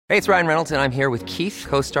Hey, it's Ryan Reynolds, and I'm here with Keith,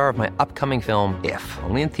 co-star of my upcoming film, If,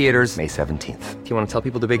 only in theaters May 17th. Do you want to tell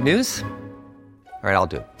people the big news? All right, I'll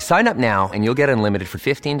do it. Sign up now and you'll get unlimited for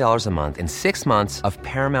 $15 a month and 6 months of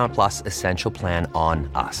Paramount Plus Essential Plan on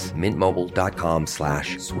us.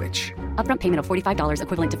 MintMobile.com/switch. Upfront payment of $45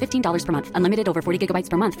 equivalent to $15 per month. Unlimited over 40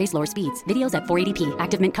 gigabytes per month. Face lower speeds. Videos at 480p.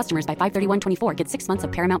 Active Mint customers by 531.24 get 6 months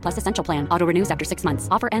of Paramount Plus Essential Plan. Auto renews after 6 months.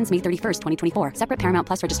 Offer ends May 31st, 2024. Separate Paramount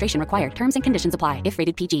Plus registration required. Terms and conditions apply if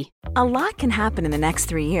rated PG. A lot can happen in the next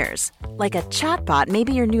 3 years. Like a chatbot may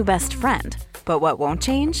be your new best friend. But what won't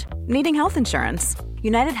change? Needing health insurance.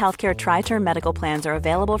 United Healthcare Tri-Term Medical Plans are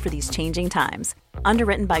available for these changing times.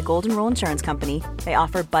 Underwritten by Golden Rule Insurance Company, they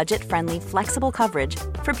offer budget-friendly, flexible coverage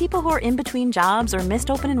for people who are in between jobs or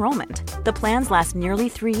missed open enrollment. The plans last nearly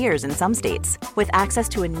 3 years in some states, with access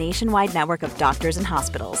to a nationwide network of doctors and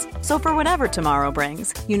hospitals. So for whatever tomorrow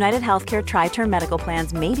brings, United Healthcare Tri-Term Medical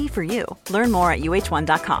Plans may be for you. Learn more at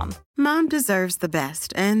uh1.com. Mom deserves the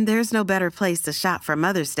best, and there's no better place to shop for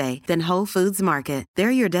Mother's Day than Whole Foods Market.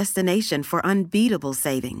 They're your destination for unbeatable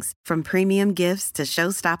savings, from premium gifts to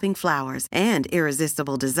show-stopping flowers and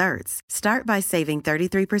irresistible desserts. Start by saving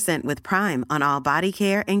 33% with Prime on all body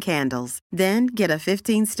care and candles. Then get a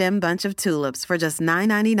 15-stem bunch of tulips for just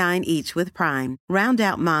 $9.99 each with Prime. Round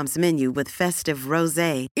out Mom's menu with festive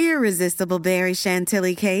rosé, irresistible berry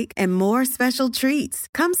chantilly cake, and more special treats.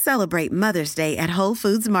 Come celebrate Mother's Day at Whole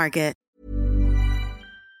Foods Market.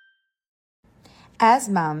 As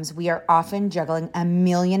moms, we are often juggling a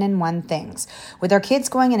million and one things. With our kids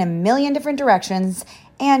going in a million different directions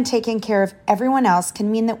and taking care of everyone else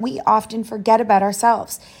can mean that we often forget about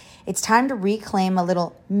ourselves. It's time to reclaim a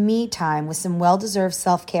little me time with some well-deserved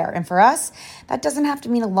self-care. And for us, that doesn't have to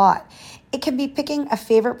mean a lot. It can be picking a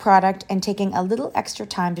favorite product and taking a little extra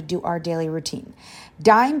time to do our daily routine.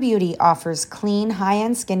 Dime Beauty offers clean,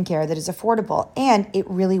 high-end skincare that is affordable, and it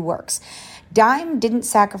really works. Dime didn't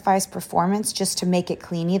sacrifice performance just to make it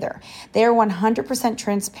clean either. They are 100%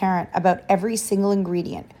 transparent about every single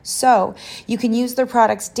ingredient, so you can use their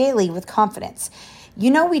products daily with confidence.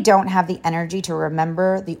 You know we don't have the energy to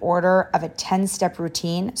remember the order of a 10-step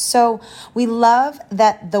routine, so we love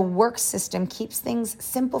that the work system keeps things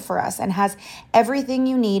simple for us and has everything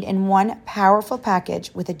you need in one powerful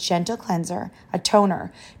package with a gentle cleanser, a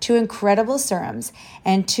toner, 2 incredible serums,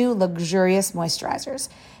 and 2 luxurious moisturizers.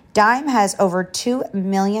 Dime has over 2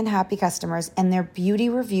 million happy customers, and their beauty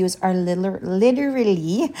reviews are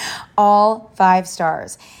literally all 5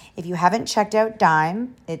 stars. If you haven't checked out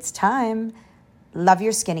Dime, it's time. Love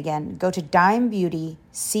your skin again. Go to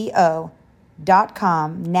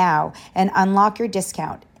dimebeautyco.com now and unlock your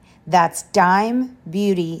discount. That's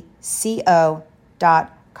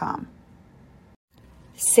dimebeautyco.com.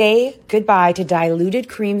 Say goodbye to diluted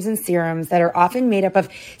creams and serums that are often made up of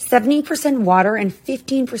 70% water and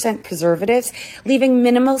 15% preservatives, leaving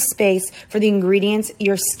minimal space for the ingredients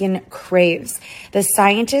your skin craves. The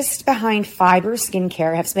scientists behind Fiber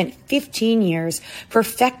Skincare have spent 15 years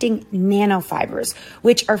perfecting nanofibers,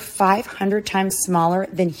 which are 500 times smaller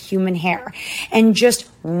than human hair. And just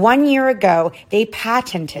 1 year ago, they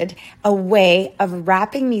patented a way of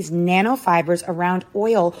wrapping these nanofibers around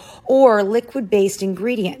oil or liquid-based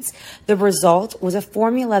ingredients. The result was a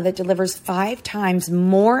formula that delivers 5 times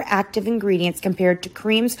more active ingredients compared to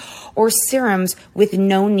creams or serums with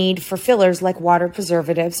no need for fillers like water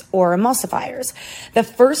preservatives or emulsifiers. The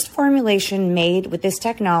first formulation made with this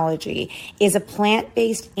technology is a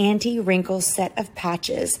plant-based anti-wrinkle set of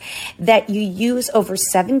patches that you use over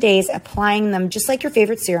 7 days, applying them just like your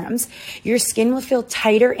favorite serums. Your skin will feel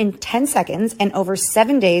tighter in 10 seconds, and over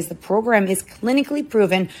 7 days, the program is clinically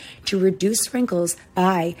proven to reduce wrinkles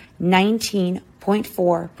by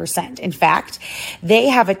 19.4%. In fact, they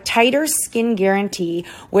have a tighter skin guarantee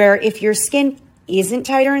where if your skin isn't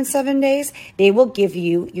tighter in 7 days, they will give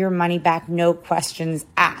you your money back, no questions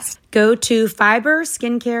asked. Go to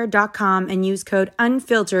fiberskincare.com and use code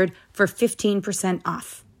UNFILTERED for 15%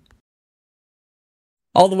 off.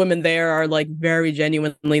 All the women there are like very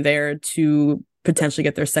genuinely there to potentially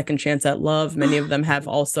get their second chance at love. Many of them have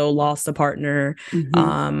also lost a partner,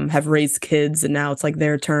 have raised kids, and now it's like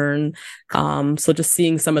their turn. So just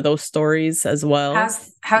seeing some of those stories as well.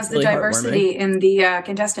 How's the diversity in the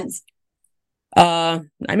contestants? I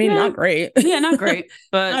mean, not great. Yeah, not great,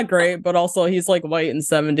 but not great. But also, he's like white and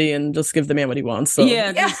 70, and just give the man what he wants. So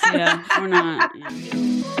yeah, we're not.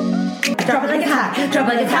 Drop it like it's hot. Drop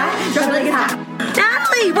it like it's hot. Drop it like it's hot.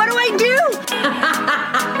 Natalie, what do I do?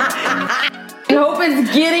 I hope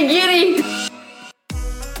it's giddy.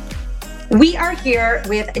 We are here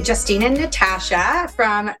with Justine and Natasha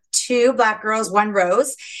from Two Black Girls, One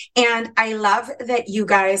Rose. And I love that you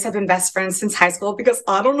guys have been best friends since high school, because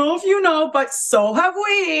I don't know if you know, but so have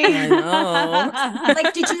we. I know.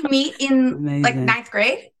 Like, did you meet in like 9th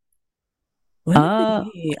grade?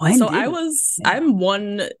 I'm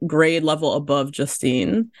one grade level above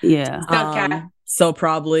Justine. Yeah. Okay. So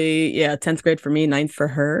probably, 10th grade for me, 9th for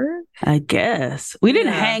her. I guess. We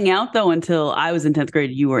didn't hang out though until I was in 10th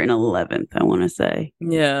grade. You were in 11th, I want to say.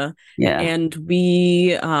 Yeah. Yeah. And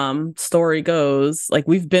we, story goes, like,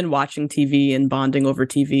 we've been watching TV and bonding over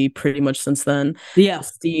TV pretty much since then. Yeah.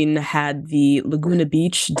 Justine had the Laguna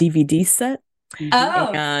Beach DVD set.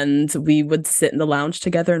 Oh. And we would sit in the lounge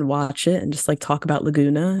together and watch it and just like talk about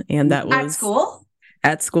Laguna. And that was At school?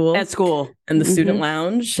 At school. In the student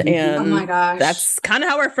lounge. And oh my gosh. that's kind of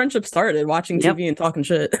how our friendship stared, watching TV and talking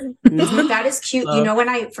shit. That is cute. You know, when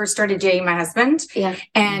I first started dating my husband,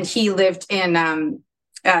 and he lived in New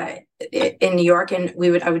York, and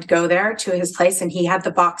I would go there to his place, and he had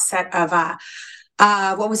the box set of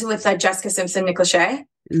what was it with Jessica Simpson, Nick Lachey?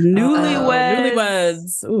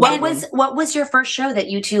 Newlyweds. Ooh, what was your first show that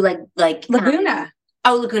you two like Laguna?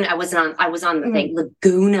 Laguna. I was on the thing.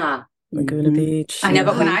 Laguna Beach. I know,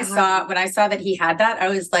 but when I saw that he had that, I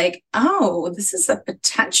was like, oh, this is a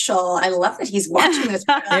potential. I love that he's watching this.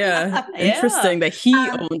 Interesting that he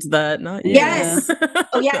owned that, not you. Yes.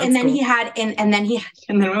 Oh yeah. And then he had, and then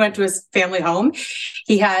we went to his family home.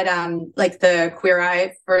 He had like the Queer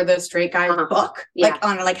Eye for the Straight Guy book, like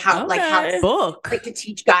on how book, like to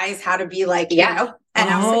teach guys how to be like, you know. And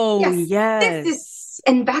I was like, yes. This is,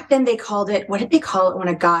 and back then they called it, what did they call it when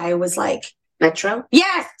a guy was like, Metro?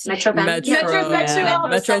 Yes.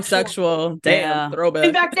 Metrosexual. Damn, throwback.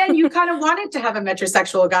 And back then you kind of wanted to have a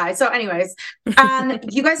metrosexual guy. So anyways,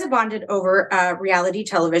 you guys have bonded over reality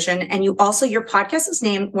television, and your podcast is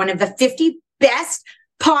named one of the 50 best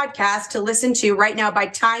podcasts to listen to right now by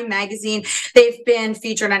Time Magazine. They've been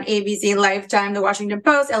featured on ABC, Lifetime, The Washington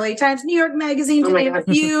Post, LA Times, New York Magazine, to name a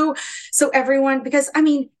few. So everyone, because I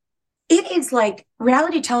mean, it is like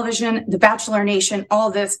reality television, The Bachelor Nation,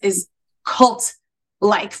 all this is cult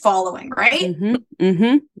like following, right?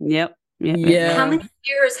 Yep. Yeah. How many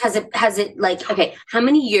years has it like, okay, how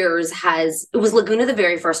many years it was Laguna the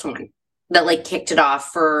very first one that like kicked it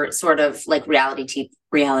off for sort of like reality TV?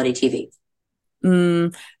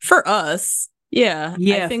 For us,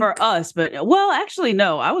 for us, but actually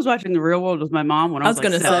no, I was watching The Real World with my mom when I was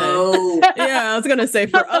gonna say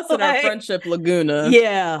for us in our friendship, Laguna,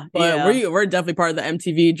 but we're definitely part of the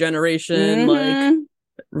MTV generation. Like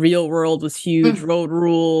Real World was huge. Road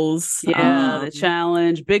Rules. The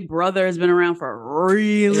Challenge. Big Brother has been around for a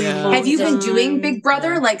really long time. Have you been doing Big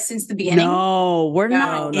Brother like since the beginning? No, we're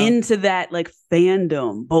not into that like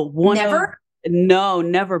fandom. But never.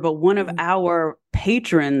 But one of our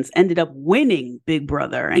patrons ended up winning Big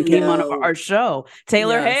Brother and came on our show.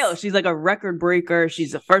 Taylor Hale. She's like a record breaker.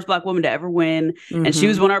 She's the first Black woman to ever win. And she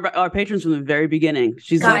was one of our patrons from the very beginning.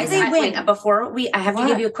 She's guys, before I have to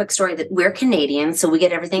give you a quick story that we're Canadian, so we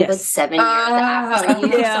get everything but 7 years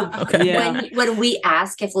after you. When we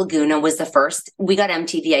ask if Laguna was the first, we got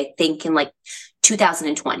MTV, I think, in like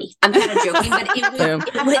 2020. I'm kind of joking, but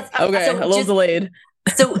it was a little delayed.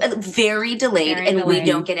 So very delayed, we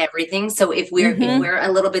don't get everything. So if we're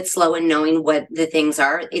a little bit slow in knowing what the things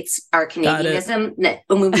are, it's our Canadianism.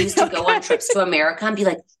 When we used to go on trips to America and be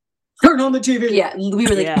like, turn on the TV. Yeah, we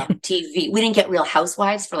were like TV. We didn't get Real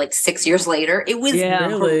Housewives for like 6 years later. It was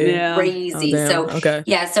crazy. So I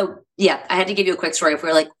had to give you a quick story. If we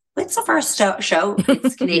were like, what's the first show?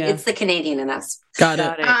 It's Canadian. It's the Canadian in us. Got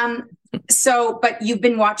it. So, but you've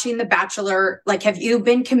been watching The Bachelor. Like, have you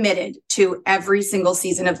been committed to every single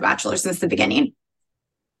season of The Bachelor since the beginning?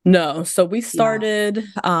 No. So we started,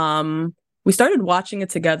 watching it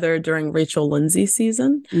together during Rachel Lindsay's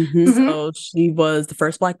season. So she was the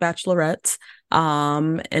first Black Bachelorette.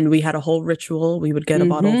 And we had a whole ritual. We would get a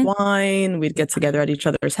bottle of wine. We'd get together at each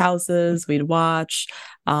other's houses. We'd watch.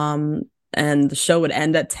 And the show would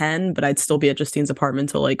end at 10, but I'd still be at Justine's apartment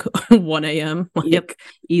till like 1 a.m. Like,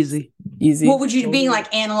 easy. What would you be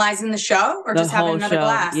like, analyzing the show or just having another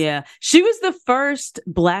glass? Yeah. She was the first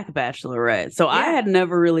Black Bachelorette. So I had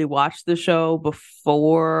never really watched the show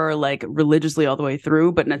before, like religiously all the way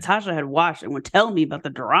through, but Natasha had watched and would tell me about the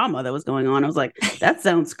drama that was going on. I was like, that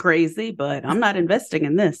sounds crazy, but I'm not investing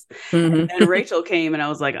in this. And Rachel came and I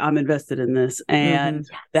was like, I'm invested in this. And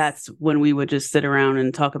that's when we would just sit around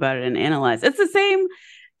and talk about it and analyze. It's the same.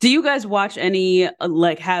 Do you guys watch any,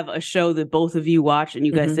 like, have a show that both of you watch and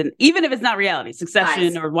you guys didn't, even if it's not reality,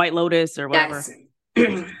 Succession or White Lotus or whatever?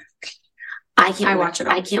 I can't watch it.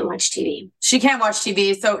 I can't watch TV. She can't watch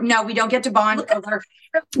TV. So no, we don't get to bond over.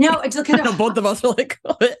 No, it's okay. Both of us are like,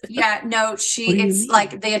 what? Yeah, no, it's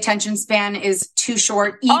like the attention span is too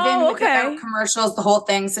short, even without commercials, the whole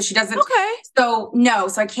thing. So she doesn't. Okay. So no,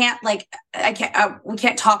 so we can't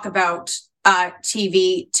talk about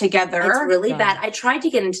TV together. It's really bad. I tried to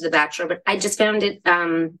get into The Bachelor, but I just found it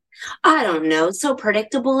I don't know, it's so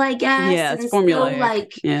predictable, I guess. Yeah, it's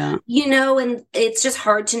formulaic. And it's just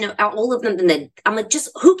hard to know all of them. And then I'm like,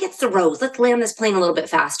 just who gets the rose? Let's land this plane a little bit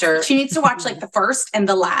faster. She needs to watch like the first and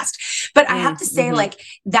the last. But I have to say, like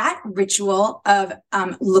that ritual of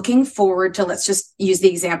looking forward to, let's just use the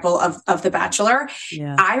example of The Bachelor.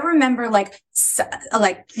 Yeah. I remember on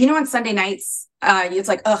Sunday nights, it's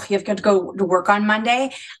like, you have to go to work on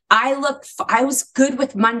Monday. I was good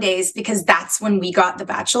with Mondays because that's when we got The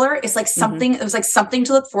Bachelor. It's like something, it was like something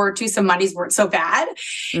to look forward to. So Mondays weren't so bad.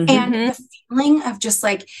 And the feeling of just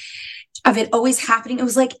like, of it always happening.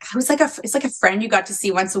 It's like a friend you got to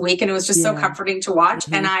see once a week. And it was just so comforting to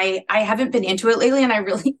watch. And I haven't been into it lately. And I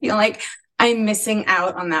really feel like I'm missing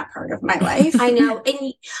out on that part of my life. I know.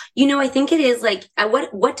 And, I think it is like,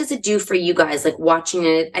 what does it do for you guys? Like watching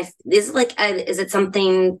it, is it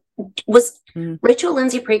something, was Rachel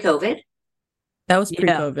Lindsay pre-COVID? That was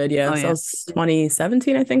pre-COVID. Yeah. So it was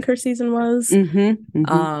 2017, I think her season was. And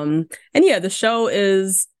yeah, the show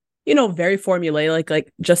is, very formulaic.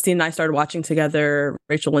 Like Justine and I started watching together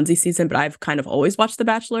Rachel Lindsay season, but I've kind of always watched The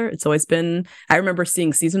Bachelor. It's always been, I remember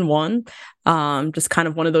seeing season 1, just kind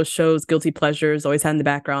of one of those shows, guilty pleasures, always had in the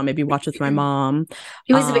background, maybe watch with my mom.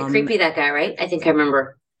 He was a bit creepy, that guy, right? I think I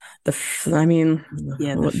remember.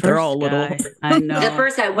 They're all little. I know. The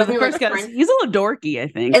first guy wasn't he's a little dorky, I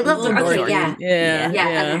think. It looked dorky, yeah.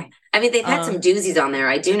 Okay. I mean, they've had some doozies on there.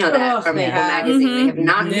 I do know that from People Magazine. They have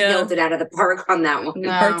not killed it out of the park on that one. No.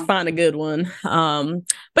 Hard to find a good one.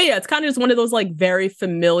 But yeah, it's kind of just one of those like very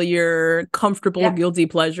familiar, comfortable, guilty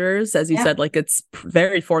pleasures. As you said, like it's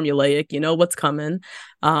very formulaic. You know what's coming.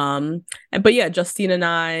 But yeah, Justine and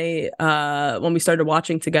I, when we started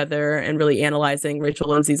watching together and really analyzing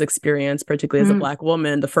Rachel Lindsay's experience, particularly as a Black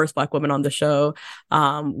woman, the first Black woman on the show,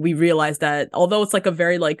 we realized that although it's like a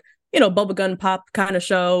very like, bubblegum pop kind of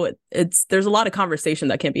show, there's a lot of conversation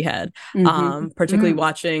that can be had. Particularly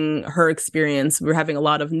watching her experience, we're having a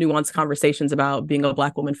lot of nuanced conversations about being a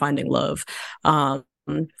Black woman finding love.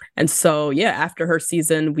 And so, yeah, after her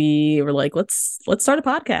season, we were like, let's start a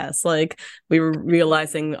podcast. Like we were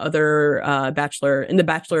realizing other in the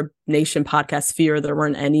Bachelor Nation podcast sphere, there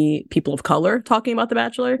weren't any people of color talking about The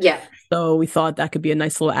Bachelor. Yeah. So we thought that could be a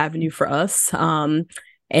nice little avenue for us.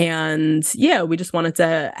 And yeah, we just wanted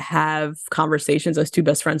to have conversations as two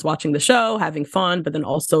best friends watching the show, having fun, but then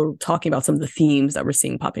also talking about some of the themes that we're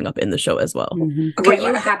seeing popping up in the show as well. Okay, were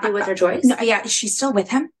you happy with her choice? No, yeah, is she still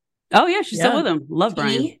with him? Oh yeah, she's still with him. Love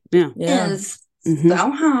Brian. He is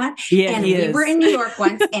so hot. Yeah, and we were in New York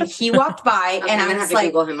once, and he walked by, and I was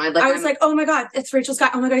like, I was like, oh my god, it's Rachel's guy.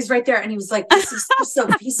 Oh my god, he's right there. And he was like,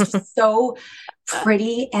 he's just so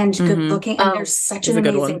pretty and good looking, and they're such an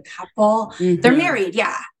amazing couple. They're married,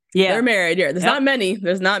 yeah. Yeah, they're married. Yeah, there's not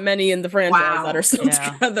many in the franchise that are still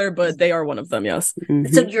together, but they are one of them. Yes.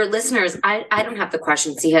 So your listeners, I don't have the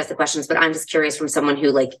questions. He has the questions, but I'm just curious from someone who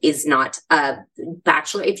like is not a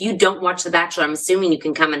Bachelor. If you don't watch The Bachelor, I'm assuming you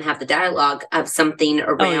can come and have the dialogue of something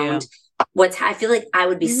around I feel like I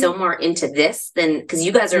would be so more into this than, because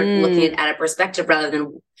you guys are looking at it at a perspective rather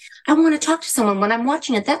than I want to talk to someone when I'm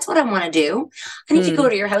watching it. That's what I want to do. I need to go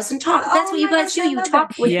to your house and talk. That's what you guys do. You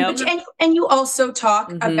talk with and you also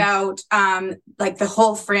talk about like the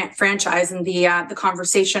whole franchise and the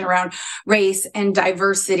conversation around race and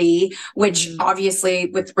diversity, which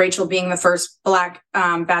obviously with Rachel being the first Black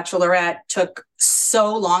Bachelorette took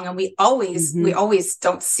so long, and we always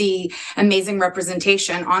don't see amazing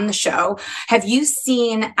representation on the show. Have you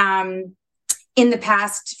seen in the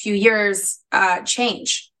past few years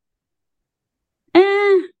change?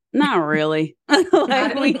 Not really.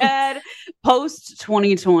 Like we had post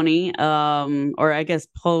 2020, or I guess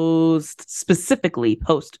specifically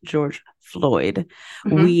post George Floyd,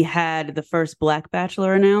 we had the first Black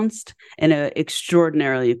Bachelor announced in an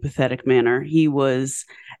extraordinarily pathetic manner. He was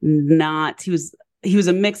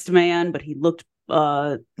a mixed man, but he looked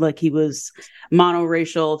like he was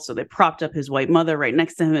monoracial. So they propped up his white mother right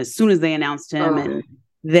next to him as soon as they announced him. And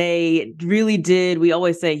they really did. We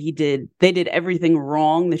always say they did everything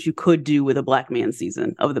wrong that you could do with a Black man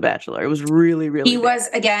season of The Bachelor. It was really, really He was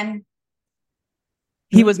Matt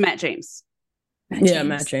James.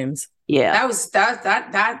 Matt James. Yeah. That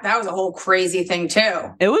was a whole crazy thing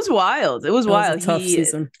too. It was wild. It was wild. Was a tough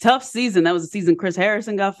season. Tough season. That was the season Chris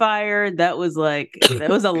Harrison got fired. That was like, there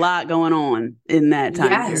was a lot going on in that time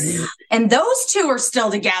period. And those two are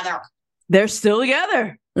still together. They're still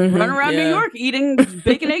together. Running around New York eating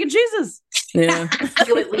bacon, egg, and cheeses. Yeah.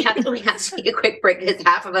 we have to take a quick break because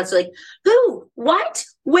half of us are like, who? What?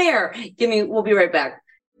 Where? We'll be right back.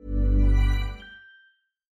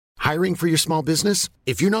 Hiring for your small business?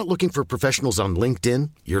 If you're not looking for professionals on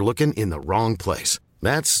LinkedIn, you're looking in the wrong place.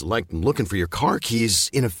 That's like looking for your car keys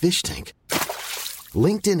in a fish tank.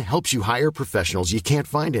 LinkedIn helps you hire professionals you can't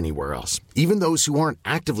find anywhere else, even those who aren't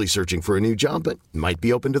actively searching for a new job but might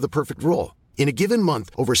be open to the perfect role. In a given month,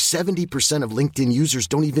 over 70% of LinkedIn users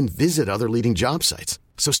don't even visit other leading job sites.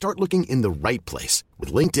 So start looking in the right place.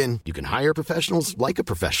 With LinkedIn, you can hire professionals like a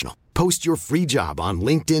professional. Post your free job on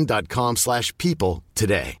linkedin.com/people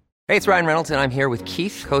today. Hey, it's Ryan Reynolds, and I'm here with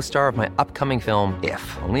Keith, co-star of my upcoming film,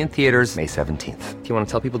 If, only in theaters May 17th. Do you want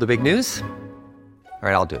to tell people the big news? All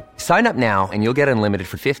right, I'll do it. Sign up now and you'll get unlimited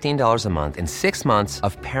for $15 a month and 6 months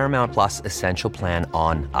of Paramount Plus Essential Plan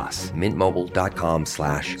on us.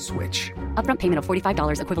 MintMobile.com/switch. Upfront payment of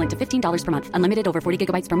 $45 equivalent to $15 per month. Unlimited over 40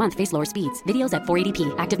 gigabytes per month. Face lower speeds. Videos at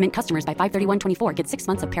 480p. Active Mint customers by 531.24 get 6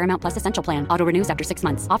 months of Paramount Plus Essential Plan. Auto renews after 6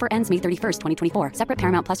 months. Offer ends May 31st, 2024. Separate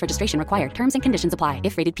Paramount Plus registration required. Terms and conditions apply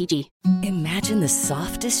if rated PG. Imagine the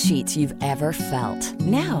softest sheets you've ever felt.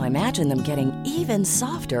 Now imagine them getting even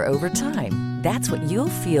softer over time. That's what you'll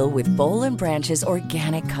feel with Boll & Branch's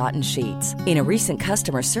organic cotton sheets. In a recent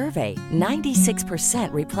customer survey,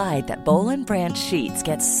 96% replied that Boll & Branch sheets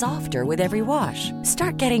get softer with every wash.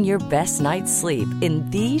 Start getting your best night's sleep in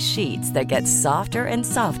these sheets that get softer and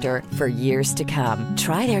softer for years to come.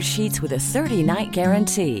 Try their sheets with a 30-night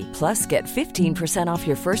guarantee. Plus, get 15% off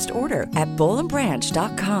your first order at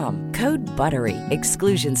bollandbranch.com. Code BUTTERY.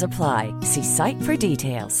 Exclusions apply. See site for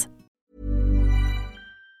details.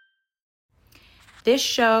 This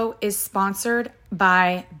show is sponsored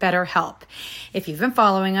by BetterHelp. If you've been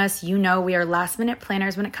following us, you know we are last-minute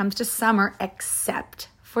planners when it comes to summer, except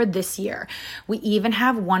for this year. We even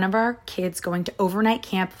have one of our kids going to overnight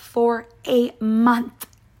camp for a month,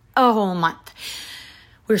 a whole month.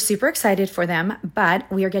 We're super excited for them, but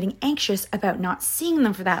we are getting anxious about not seeing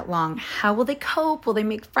them for that long. How will they cope? Will they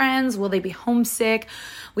make friends? Will they be homesick?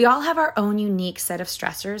 We all have our own unique set of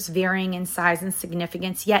stressors, varying in size and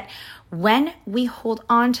significance, yet when we hold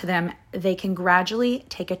on to them, they can gradually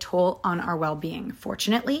take a toll on our well-being.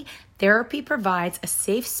 Fortunately, therapy provides a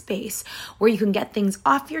safe space where you can get things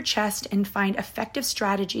off your chest and find effective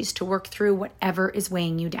strategies to work through whatever is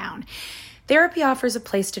weighing you down. Therapy offers a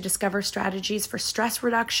place to discover strategies for stress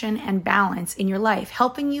reduction and balance in your life,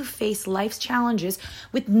 helping you face life's challenges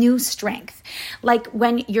with new strength. Like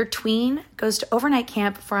when your tween goes to overnight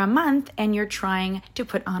camp for a month and you're trying to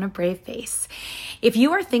put on a brave face. If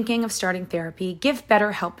you are thinking of starting therapy, give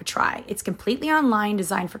BetterHelp a try. It's completely online,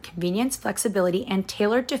 designed for convenience, flexibility, and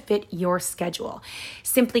tailored to fit your schedule.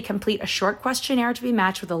 Simply complete a short questionnaire to be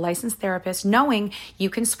matched with a licensed therapist, knowing you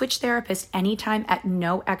can switch therapists anytime at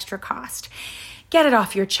no extra cost. Get it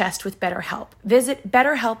off your chest with BetterHelp. Visit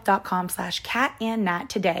betterhelp.com/catandnat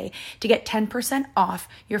today to get 10% off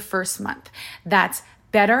your first month. That's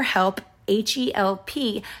BetterHelp,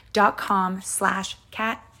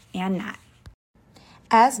 HELP.com/catandnat.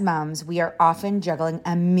 As moms, we are often juggling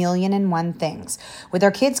a million and one things. With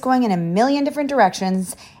our kids going in a million different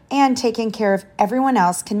directions, and taking care of everyone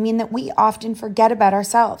else can mean that we often forget about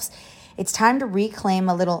ourselves. It's time to reclaim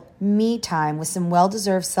a little me time with some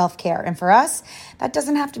well-deserved self-care. And for us, that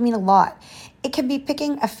doesn't have to mean a lot. It can be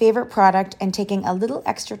picking a favorite product and taking a little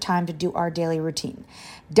extra time to do our daily routine.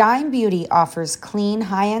 Dime Beauty offers clean,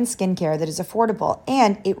 high-end skincare that is affordable,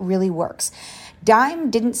 and it really works. Dime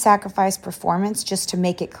didn't sacrifice performance just to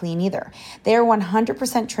make it clean either. They are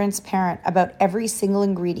 100% transparent about every single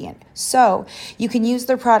ingredient, so you can use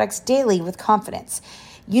their products daily with confidence.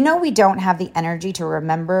 You know we don't have the energy to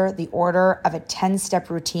remember the order of a 10-step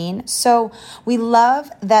routine, so we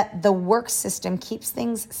love that the work system keeps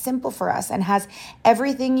things simple for us and has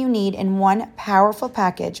everything you need in one powerful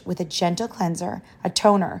package with a gentle cleanser, a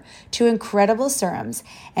toner, 2 incredible serums,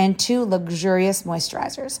 and 2 luxurious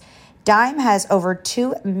moisturizers. Dime has over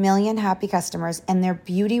 2 million happy customers, and their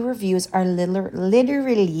beauty reviews are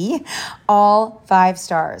literally all 5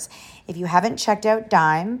 stars. If you haven't checked out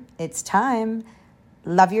Dime, it's time.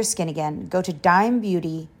 Love your skin again. Go to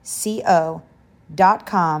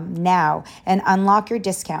dimebeautyco.com now and unlock your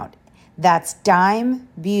discount. That's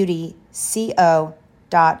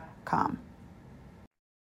dimebeautyco.com.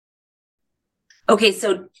 Okay,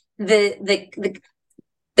 so the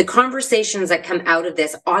conversations that come out of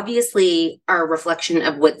this obviously are a reflection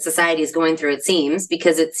of what society is going through, it seems,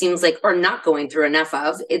 because it seems like, or not going through enough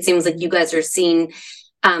of, it seems like you guys are seeing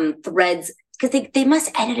threads, because they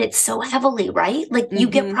must edit it so heavily, right? Like you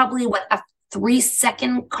get probably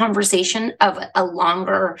 3-second conversation of a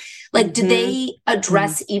longer, like, did they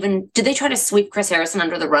address did they try to sweep Chris Harrison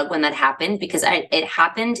under the rug when that happened? Because it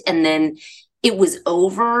happened and then it was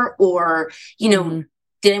over, or,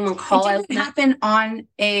 did anyone call out? It didn't happen on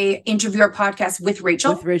a interview or podcast with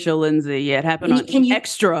Rachel? With Rachel Lindsay. Yeah, it happened on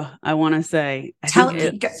Extra, I want to say. Can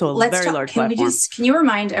you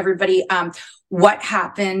remind everybody what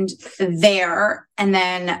happened there, and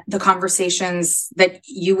then the conversations that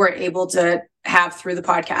you were able to have through the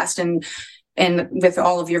podcast and with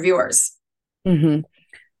all of your viewers?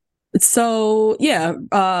 So,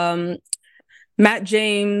 Matt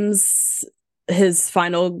James, his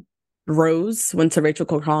final rose went to Rachel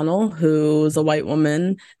Kirkconnell, who's a white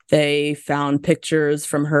woman. They found pictures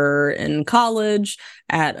from her in college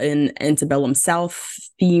at an Antebellum South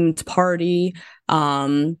themed party,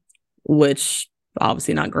 which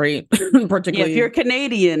obviously not great, particularly if you're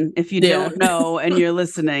Canadian. If you don't know and you're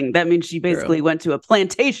listening, that means she basically went to a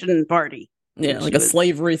plantation party. Yeah, like a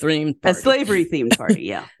slavery themed party. A slavery themed party,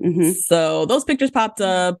 yeah. So those pictures popped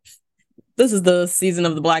up. This is the season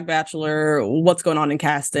of The Black Bachelor. What's going on in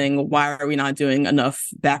casting? Why are we not doing enough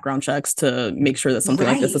background checks to make sure that something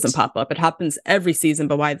like this doesn't pop up? It happens every season,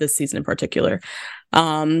 but why this season in particular?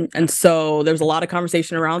 And so there's a lot of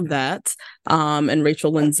conversation around that. And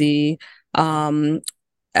Rachel Lindsay,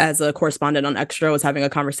 as a correspondent on Extra, was having a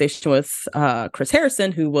conversation with Chris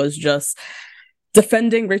Harrison, who was just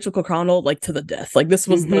defending Rachel Kirkconnell like to the death. Like this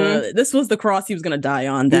was the cross he was going to die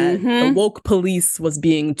on, that the woke police was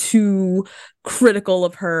being too critical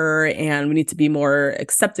of her and we need to be more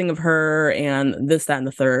accepting of her and this, that, and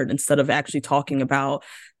the third, instead of actually talking about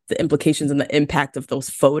the implications and the impact of those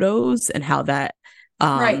photos and how that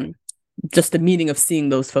just the meaning of seeing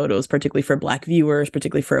those photos, particularly for Black viewers,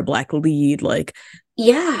 particularly for a Black lead,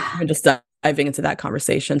 and just diving into that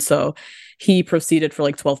conversation. So he proceeded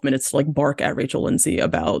for 12 minutes to bark at Rachel Lindsay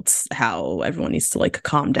about how everyone needs to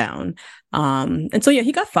calm down. And so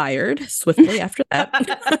he got fired swiftly after that.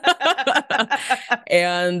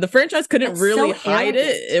 And the franchise couldn't really hide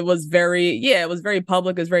it. It was very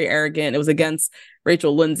public. It was very arrogant. It was against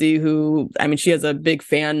Rachel Lindsay, who, I mean, she has a big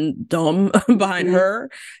fandom behind her.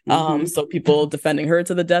 So people defending her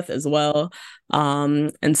to the death as well.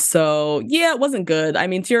 And so, it wasn't good. I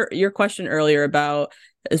mean, to your question earlier about,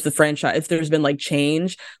 is the franchise, if there's been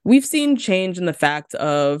change, we've seen change in the fact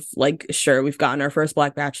of sure, we've gotten our first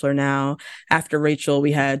Black Bachelor now. After Rachel,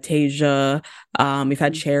 we had Tasia, we've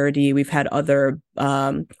had Charity, we've had other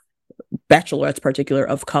bachelorettes, particular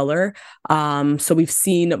of color. So we've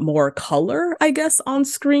seen more color, I guess, on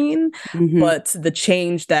screen. But the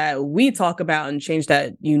change that we talk about and change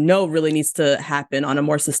that really needs to happen on a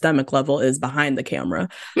more systemic level is behind the camera.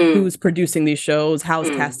 Who's producing these shows? How's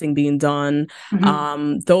casting being done?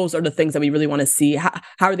 Those are the things that we really want to see. How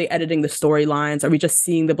are they editing the storylines? Are we just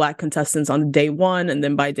seeing the Black contestants on day 1 and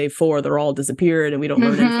then by day 4 they're all disappeared and we don't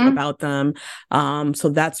learn anything about them? So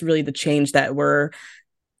that's really the change that we're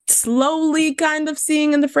slowly kind of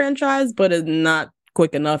seeing in the franchise, but it's not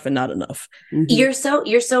quick enough and not enough. You're so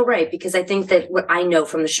right, because I think that what I know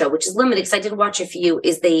from the show, which is limited because I did watch a few,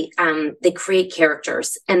 is they create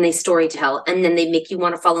characters and they storytell and then they make you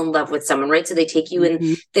want to fall in love with someone, right? So they take you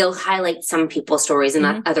and they'll highlight some people's stories and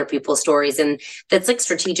not other people's stories, and that's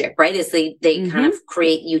strategic, right? Is they kind of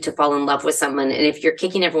create you to fall in love with someone. And if you're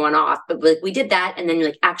kicking everyone off, but we did that, and then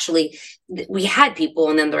you're actually we had people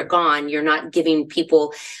and then they're gone, you're not giving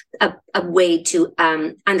people a way to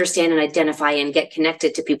understand and identify and get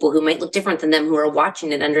connected to people who might look different than them, who are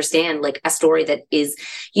watching and understand a story that is,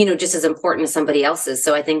 just as important as somebody else's.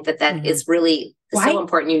 So I think that is really so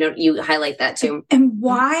important. You highlight that too. And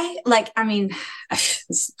why, I mean,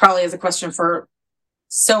 this probably is a question for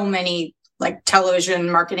so many television,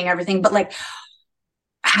 marketing, everything, but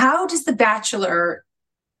how does the Bachelor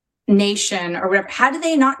Nation or whatever, how do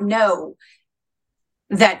they not know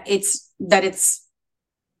that it's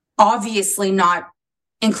obviously not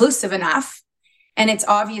inclusive enough and it's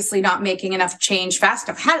obviously not making enough change fast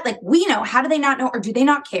enough? How, we know, how do they not know, or do they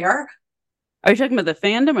not care? Are you talking about the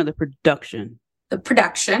fandom or the production? The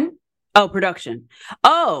production. Oh, production.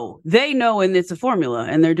 Oh, they know, and it's a formula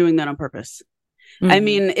and they're doing that on purpose. I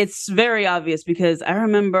mean, it's very obvious because I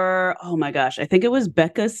remember, oh my gosh, I think it was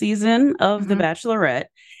Becca's season of The Bachelorette.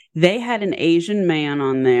 They had an Asian man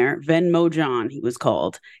on there, Venmo John, he was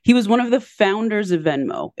called. He was one of the founders of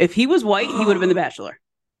Venmo. If he was white, he would have been the Bachelor.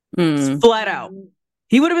 Flat out.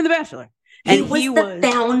 He would have been the Bachelor. And he was the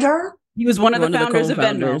founder? He was one of the founders of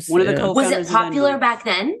Venmo. One of the co-founders. Was it popular back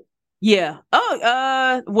then? Yeah.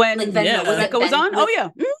 Oh, when Becca was on? Oh, yeah.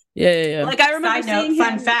 Yeah. Like I remember seeing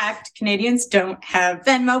fun fact, Canadians don't have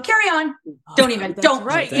Venmo. Carry on. Don't.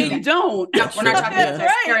 Right. Yeah, you don't. No, we're not talking about this.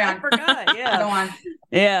 Right. Carry on. I forgot. Yeah. Go on.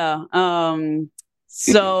 Yeah.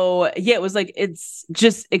 So yeah, it was like, it's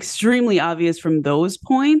just extremely obvious from those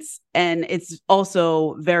points. And it's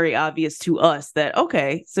also very obvious to us that,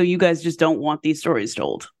 okay, so you guys just don't want these stories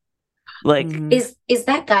told. Like, is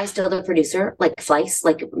that guy still the producer? Like Fleiss?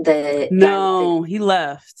 Like no, he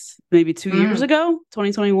left maybe 2 years ago,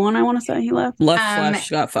 2021. I want to say he left. Flash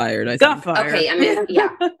got fired. I think. Got fired. Okay, I mean, yeah.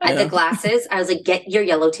 The glasses. I was like, get your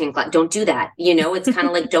yellow tan glass. Don't do that. It's kind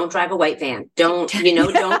of like, don't drive a white van. Don't do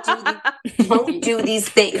these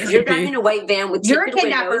things. You're driving a white van with You're a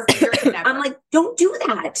kidnapper. I'm like, don't do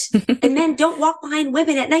that. And then don't walk behind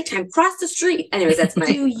women at nighttime. Cross the street. Anyways, that's my.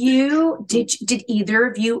 Did either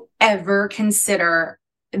of you ever consider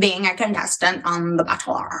being a contestant on The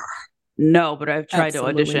Bachelor? No, but I've tried to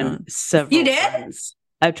audition several. You did? Friends.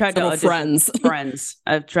 I've tried to audition friends.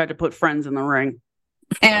 I've tried to put friends in the ring,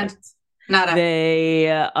 and nada.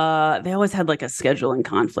 They always had like a scheduling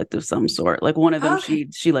conflict of some sort. Like one of them,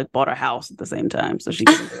 she like bought a house at the same time, so she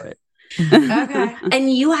couldn't do it. Okay.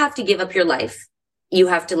 And you have to give up your life. You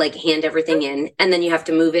have to like hand everything in, and then you have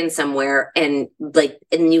to move in somewhere, and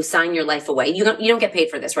you sign your life away. You don't get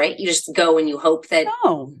paid for this, right? You just go and you hope that.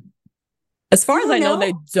 No. As far as I know,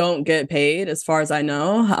 they don't get paid, as far as I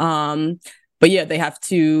know. But yeah, they have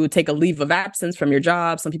to take a leave of absence from your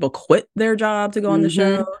job. Some people quit their job to go on the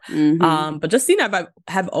show. But Justina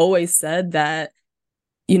have always said that,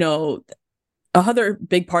 another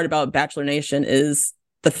big part about Bachelor Nation is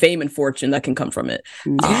the fame and fortune that can come from it.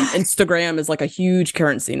 Instagram is like a huge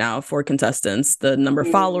currency now for contestants. The number of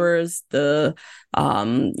followers, the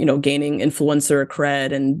gaining influencer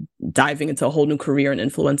cred and diving into a whole new career in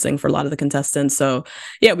influencing for a lot of the contestants. So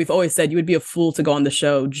yeah, we've always said you would be a fool to go on the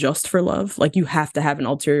show just for love. Like you have to have an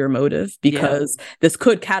ulterior motive because this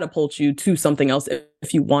could catapult you to something else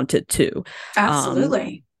if you want it to.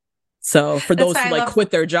 Absolutely. So for those who quit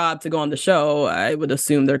their job to go on the show, I would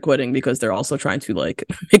assume they're quitting because they're also trying to make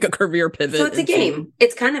a career pivot. So it's a game.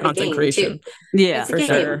 It's kind of a game creation. Too. Yeah, for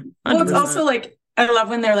sure. Well, it's also like, I love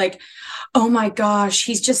when they're like, oh my gosh,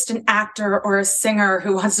 he's just an actor or a singer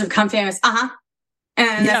who wants to become famous. And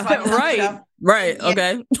that's why right.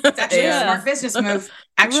 Okay. It's actually a smart business move.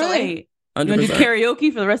 Actually. Right. You want to do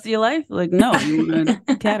karaoke for the rest of your life? Like, no, you want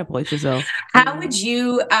to catapult yourself. How would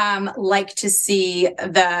you like to see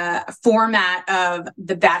the format of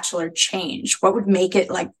The Bachelor change? What would make it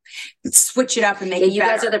like switch it up and make it better? You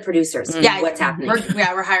guys are the producers. Yeah, what's happening?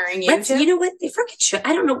 We're hiring you. You know what? They freaking should.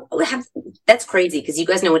 I don't know. That's crazy because you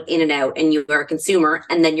guys know it in and out, and you are a consumer,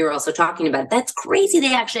 and then you're also talking about it. That's crazy.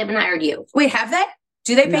 They actually haven't hired you. Wait, have they?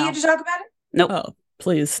 Do they pay you to talk about it? Nope. Oh,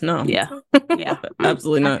 please, no. Yeah.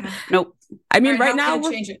 Absolutely not. Nope. I mean, right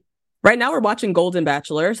now we're watching Golden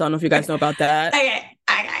Bachelor, so I don't know if you guys know about that.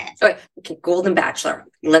 Okay, Golden Bachelor.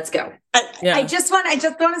 Let's go. I just want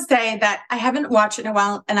to say that I haven't watched it in a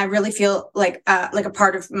while, and I really feel like a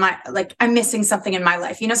part of my, like I'm missing something in my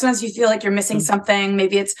life. Sometimes you feel like you're missing something.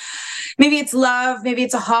 Maybe it's love, maybe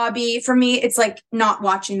it's a hobby. For me, it's like not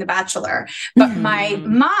watching The Bachelor. But my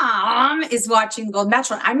mom is watching Golden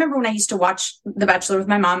Bachelor. I remember when I used to watch The Bachelor with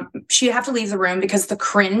my mom, she'd have to leave the room because the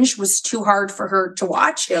cringe was too hard for her to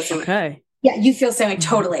watch. Okay. Yeah, you feel the same way.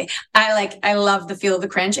 Totally. I love the feel of the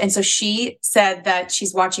cringe. And so she said that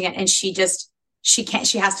she's watching it and she has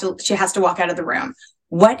to walk out of the room.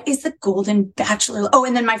 What is the Golden Bachelor? Oh,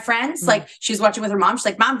 and then my friends, like she was watching with her mom. She's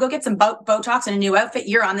like, Mom, go get some Botox and a new outfit.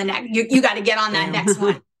 You're on the next. You got to get on that next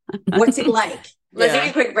one. What's it like? Let's take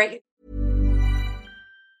a quick break.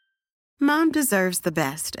 Mom deserves the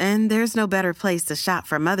best, and there's no better place to shop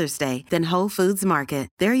for Mother's Day than Whole Foods Market.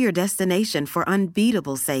 They're your destination for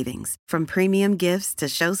unbeatable savings, from premium gifts to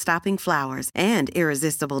show-stopping flowers and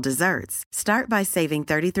irresistible desserts. Start by saving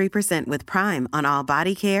 33% with Prime on all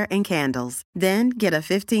body care and candles. Then get a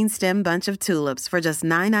 15-stem bunch of tulips for just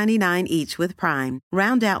 $9.99 each with Prime.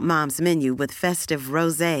 Round out Mom's menu with festive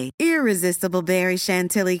rosé, irresistible berry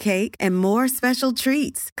chantilly cake, and more special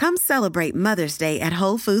treats. Come celebrate Mother's Day at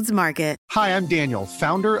Whole Foods Market. Hi, I'm Daniel,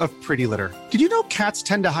 founder of Pretty Litter. Did you know cats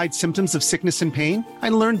tend to hide symptoms of sickness and pain? I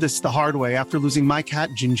learned this the hard way after losing my cat,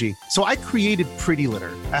 Gingy. So I created Pretty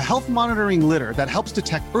Litter, a health monitoring litter that helps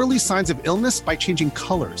detect early signs of illness by changing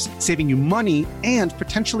colors, saving you money and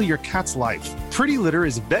potentially your cat's life. Pretty Litter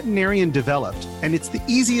is veterinarian developed, and it's the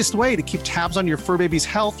easiest way to keep tabs on your fur baby's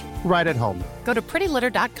health right at home. Go to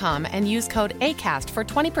prettylitter.com and use code ACAST for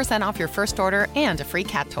 20% off your first order and a free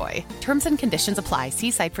cat toy. Terms and conditions apply.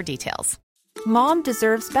 See site for details. Mom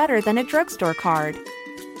deserves better than a drugstore card.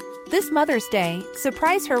 This Mother's Day,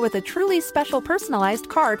 surprise her with a truly special personalized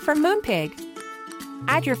card from Moonpig.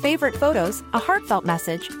 Add your favorite photos, a heartfelt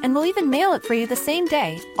message, and we'll even mail it for you the same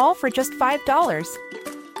day, all for just $5.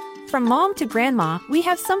 From mom to grandma, we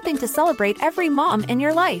have something to celebrate every mom in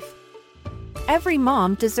your life. Every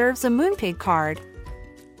mom deserves a Moonpig card.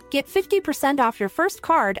 Get 50% off your first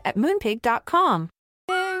card at moonpig.com.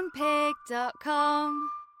 Moonpig.com.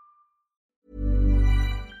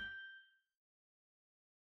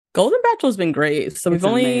 Golden Bachelor's been great. So we've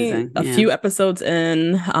only a few episodes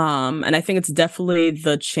in. And I think it's definitely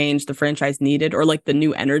the change the franchise needed, or like the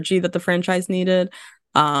new energy that the franchise needed.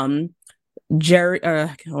 Gary,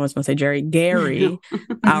 our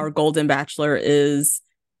Golden Bachelor, is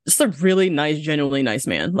just a really nice, genuinely nice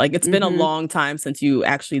man. Like, it's been a long time since you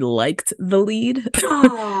actually liked the lead.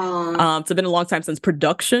 It's been a long time since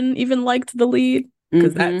production even liked the lead.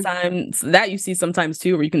 Because that you see sometimes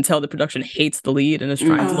too, where you can tell the production hates the lead and is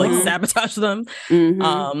trying to like sabotage them.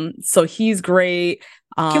 So he's great.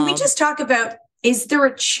 Can we just talk about, is there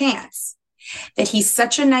a chance that he's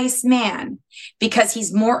such a nice man because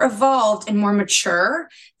he's more evolved and more mature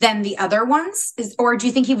than the other ones? Or do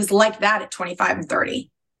you think he was like that at 25 and 30?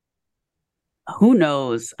 Who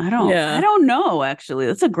knows? I don't know, actually.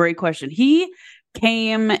 That's a great question. He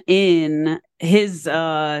came in his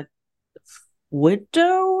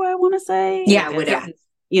widow, I want to say. Widow.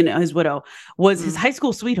 His widow was his high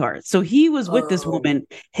school sweetheart. So he was with this woman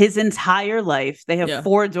his entire life. They have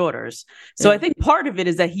 4 daughters. So I think part of it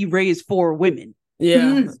is that he raised 4 women.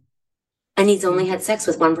 And he's only had sex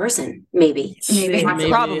with one person, maybe.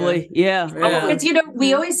 Probably. Because,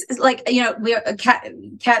 we always, like,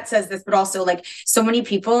 Kat says this, but also, like, so many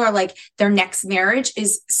people are like, their next marriage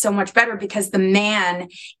is so much better because the man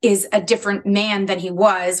is a different man than he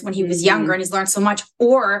was when he was younger, and he's learned so much.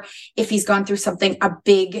 Or if he's gone through something, a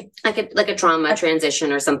big... Like a trauma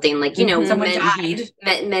transition or something, like, someone died.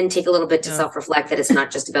 Men take a little bit to self-reflect that it's not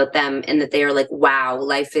just about them, and that they are like, wow,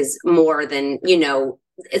 life is more than,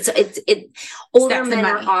 it's older men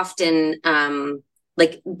are often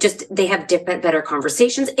they have different, better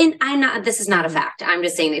conversations. And this is not a fact. I'm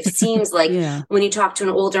just saying, it seems like when you talk to an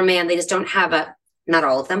older man, they just don't have not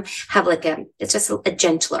all of them have it's just a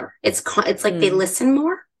gentler. It's like they listen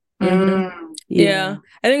more. Yeah.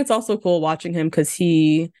 I think it's also cool watching him because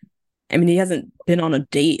he hasn't been on a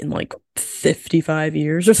date in like 55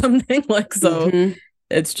 years or something.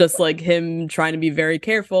 It's just like him trying to be very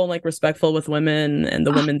careful and like respectful with women and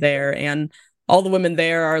the women there. And all the women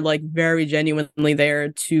there are like very genuinely there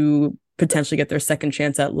to potentially get their second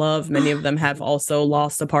chance at love. Many of them have also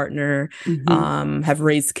lost a partner, have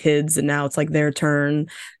raised kids, and now it's like their turn.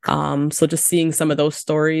 So just seeing some of those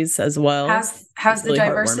stories as well. How's the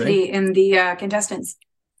diversity in the contestants?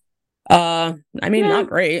 Not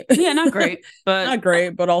great. Not great, but not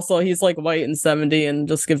great. But also, he's like white and 70, and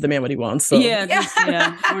just give the man what he wants. So we're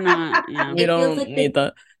not. We don't need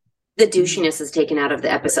that. The douchiness is taken out of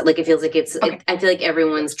the episode. Like, it feels like I feel like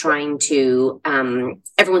everyone's trying to,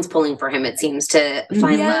 everyone's pulling for him. It seems to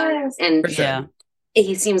find love, and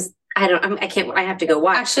he seems. I have to go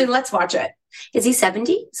watch. Actually, let's watch it. Is he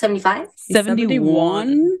 70, 75?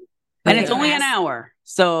 71, and it's only an hour.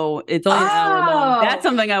 So it's only an hour long. That's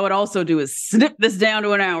something I would also do, is snip this down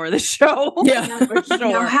to an hour, the show. For sure.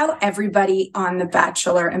 You know how everybody on The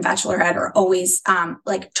Bachelor and Bachelorette are always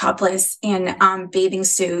like topless in bathing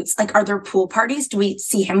suits? Like, are there pool parties? Do we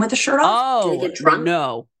see him with a shirt off? Do they get drunk?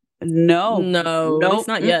 No, it's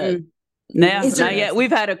not yet. No, not yet.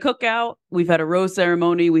 We've had a cookout. We've had a rose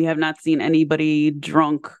ceremony. We have not seen anybody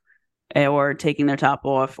drunk or taking their top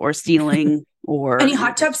off or stealing or any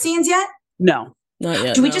hot tub scenes yet? No. Not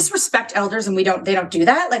yet, do we just respect elders and they don't do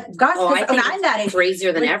that? Like, God, I think I'm that age,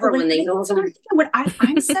 crazier than ever when they go. When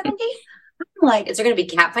I'm 70, I'm like, is there going to be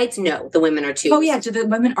cat fights? No, the women are too. Oh yeah, do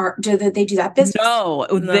they do that business? No.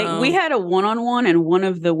 We had a one-on-one, and one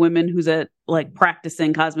of the women who's at like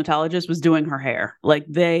practicing cosmetologist was doing her hair. Like,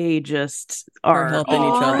 they just are helping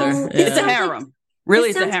each other. It's a harem.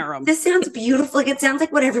 Really, it's a harem. This sounds beautiful. Like, it sounds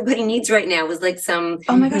like what everybody needs right now is like some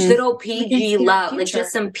good old PG love, like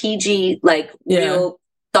just some PG, like real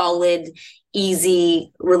solid,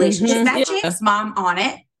 easy relationship. Is that James' mom on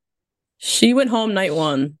it? She went home night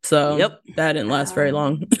 1, so that didn't last very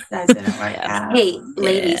long. That didn't work out. Hey,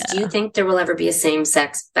 ladies, do you think there will ever be a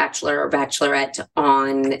same-sex bachelor or bachelorette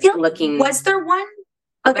on looking? Was there one?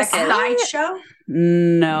 Like a side show?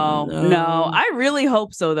 No. I really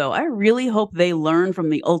hope so, though. I really hope they learn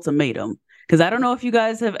from The Ultimatum, because I don't know if you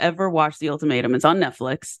guys have ever watched The Ultimatum. It's on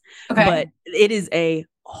Netflix, but it is a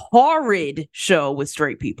horrid show with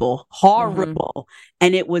straight people. Horrible.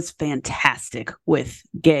 And it was fantastic with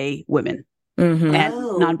gay women.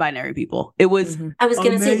 and non-binary people. It was. I was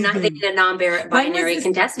going to say they need a non-binary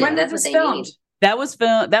contestant. That's what they need. That was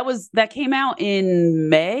filmed. That came out in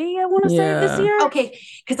May. I want to say this year. Okay,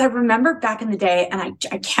 because I remember back in the day, and I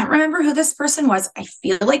can't remember who this person was. I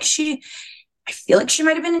feel like she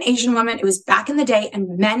might have been an Asian woman. It was back in the day,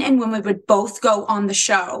 and men and women would both go on the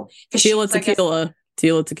show.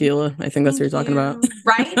 Tila Tequila. I think that's what you're talking about.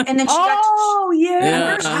 Right? And then she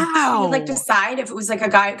Wow. She would like decide if it was like a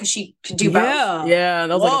guy because she could do both. Yeah,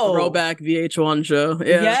 that was like a throwback VH1 show.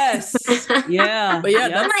 Yeah. Yes. Yeah. But yeah,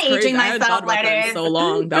 I'm that's not crazy. aging I hadn't thought myself, about that in ladies. so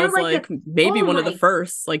long. That was like maybe one of the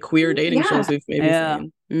first like queer dating shows we've maybe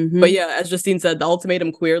seen. But yeah, as Justine said, The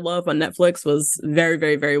Ultimatum Queer Love on Netflix was very,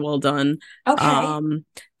 very, very well done. Okay.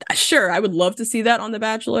 Sure, I would love to see that on The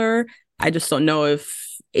Bachelor. I just don't know if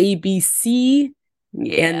ABC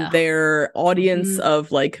and their audience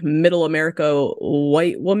of like middle America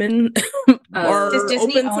white women are does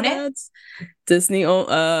Disney open own to it? that. Disney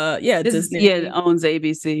Disney owns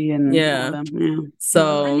ABC and all them. Yeah.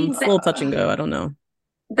 So it's a little touch and go. I don't know.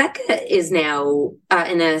 Becca is now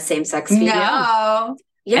in a same-sex feud. No.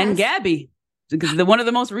 Yes. And Gabby, because one of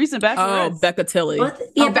the most recent bachelorettes. Oh, Becca Tilly. Becca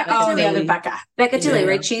the Tilly. other Becca. Becca Tilly,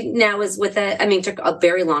 right? She now is with it took a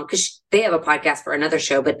very long, because they have a podcast for another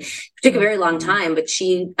show, but it took a very long time. But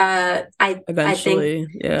she, I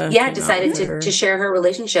think, decided to share her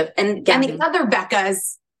relationship. And the other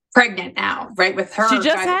Becca's pregnant now, right? With her. She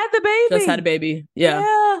just had the baby. Just had a baby.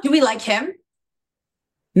 Yeah. Do we like him?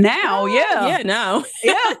 Now, now.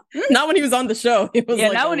 Yeah. Not when he was on the show. He was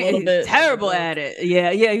now when he was terrible at it.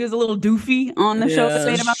 Yeah, he was a little doofy on the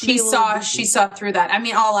show. She saw through that. I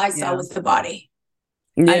mean, all I saw was the body.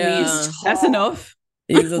 Yeah. I mean, that's enough.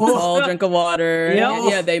 He's a tall drink of water.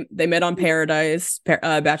 Yeah. Yeah, they met on Paradise.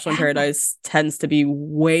 Bachelor in Paradise tends to be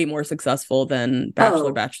way more successful than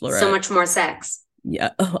Bachelorette. So much more sex.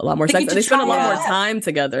 Yeah, a lot more sex. And they spend a lot more time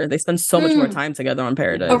together. They spend so much more time together on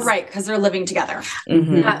Paradise. Oh, right, because they're living together.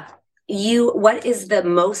 What is the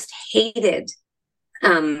most hated?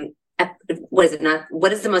 What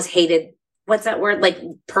is the most hated? What's that word? Like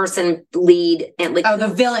person, lead, and like the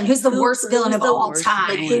villain. Who's the worst villain of all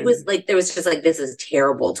time? Like who was like? There was just like, this is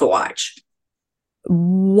terrible to watch.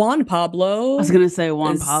 Juan Pablo. I was gonna say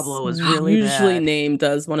Juan Pablo was really usually bad. Named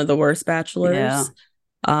as one of the worst bachelors. Yeah.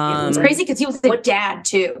 It's crazy because he was a dad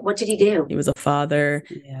too. What did he do? He was a father.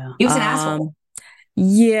 Yeah. He was an asshole.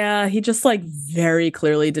 Yeah, he just like very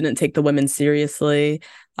clearly didn't take the women seriously.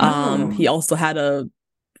 He also had a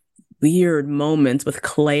weird moment with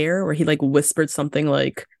Claire where he like whispered something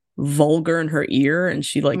like vulgar in her ear and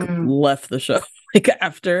she like left the show like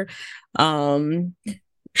after.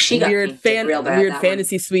 She got weird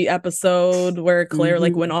fantasy suite episode where Claire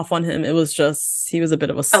like went off on him. It was just he was a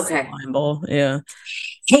bit of a slime ball. Yeah.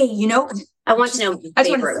 Hey, I want to know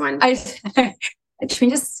favorite one. Can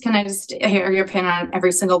I just hear your opinion on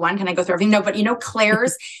every single one? Can I go through everything? No, but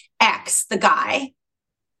Claire's ex, the guy,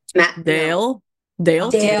 Dale.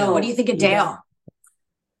 What do you think of Dale?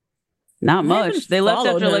 Not much. They left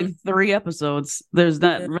after like 3 episodes. There's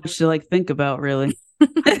not much to like think about, really.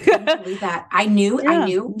 I couldn't believe that. I knew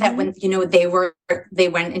that when they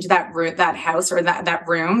went into that room, that house or that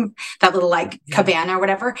room, that little like cabana or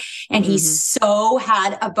whatever, and he so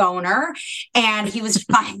had a boner and he was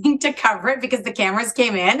trying to cover it because the cameras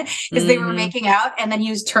came in because they were making out, and then he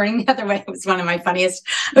was turning the other way. It was one of my funniest.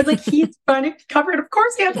 I was like, he's trying to cover it. Of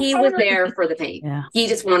course he was there for the fame. Yeah. He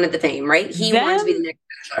just wanted the fame, right? He wanted to be the next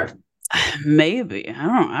Bachelor. Maybe.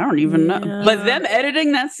 I don't even know. But them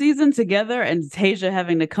editing that season together and Tasia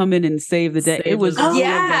having to come in and save the day, it was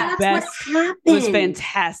the best. It was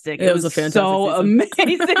fantastic. It was a fantastic so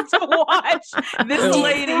amazing to watch. This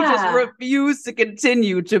lady just refused to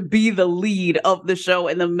continue to be the lead of the show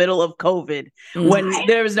in the middle of COVID when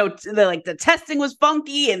there was the testing was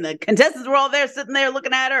funky and the contestants were all there sitting there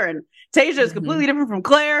looking at her, and Tasia is completely different from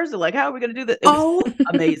Claire. So like, how are we going to do this? It was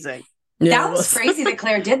amazing. That was crazy that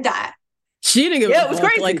Claire did that. She didn't give it was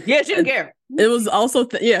crazy. Like, she didn't care. It was also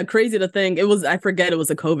crazy to think it was. I forget it was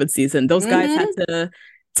a COVID season. Those guys had to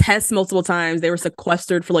test multiple times. They were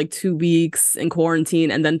sequestered for like 2 weeks in quarantine,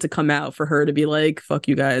 and then to come out for her to be like, "Fuck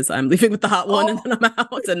you guys, I'm leaving with the hot one, and then I'm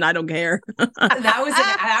out, and I don't care." That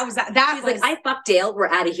was like, I fucked Dale. We're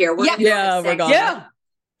out of here. We're gone. Yeah.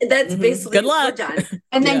 That's basically good luck. We're done.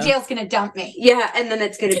 And then Dale's gonna dump me. Yeah, and then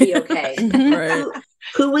it's gonna be okay. Right.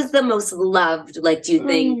 Who was the most loved? Like, do you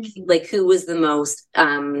think like who was the most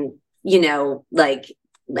like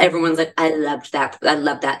everyone's like, I loved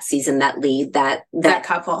that season, that lead, that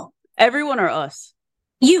couple. Everyone or us?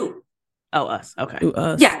 You. Oh, us. Okay. Ooh,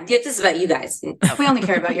 us. Yeah, this is about you guys. We only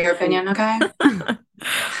care about your opinion, okay?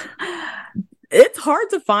 It's hard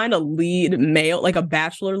to find a lead male, like a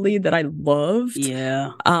Bachelor lead that I loved.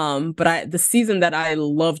 Yeah. But the season that I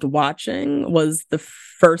loved watching was the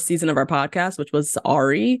first season of our podcast, which was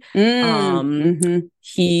Ari. He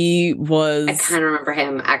was, I kind of remember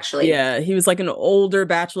him actually. Yeah, he was like an older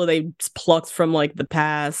Bachelor they plucked from like the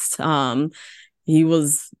past. He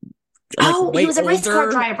was he was a race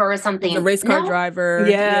car driver or something. A race car driver.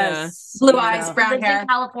 Yes. Blue eyes, brown lives hair. in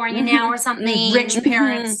California now or something. Rich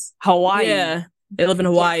parents. Hawaii. Yeah. They live in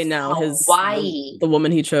Hawaii now. Hawaii. The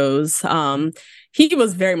woman he chose. He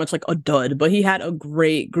was very much like a dud, but he had a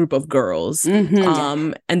great group of girls.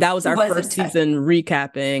 And that was our first season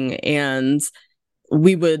recapping, and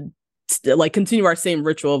we would like continue our same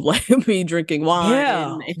ritual of like me drinking wine.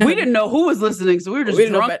 Yeah, we didn't know who was listening, so we were just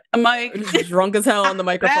drunk. Drunk as hell on the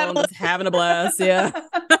microphone, just having a blast. Yeah,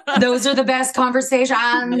 those are the best conversations.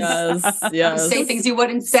 Yes. Say things you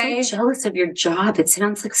wouldn't say. I'm so jealous of your job. It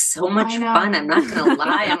sounds like so much fun. I'm not gonna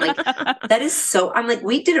lie. I'm like, that is so. I'm like,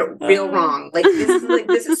 we did it real wrong. Like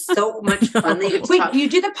this is so much fun. Wait, you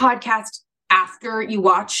do the podcast after you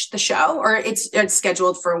watch the show, or it's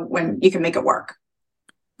scheduled for when you can make it work?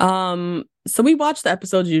 So we watch the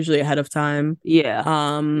episodes usually ahead of time.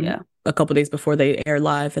 Yeah. A couple days before they air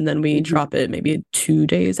live, and then we drop it maybe 2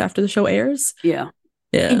 days after the show airs. Yeah.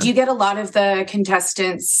 And do you get a lot of the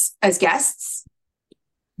contestants as guests?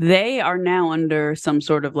 They are now under some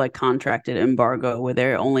sort of like contracted embargo where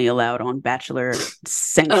they're only allowed on Bachelor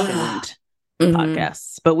sanctioned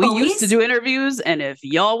podcasts. But we used to do interviews, and if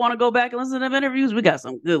y'all want to go back and listen to interviews, we got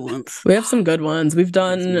some good ones. We have some good ones. We've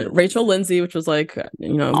done Rachel Lindsay, which was like, we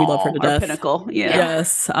love her to death. Pinnacle. Yeah.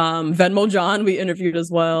 Yes. Venmo John we interviewed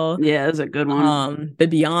as well. Yeah, that's a good one.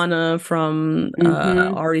 Bibiana from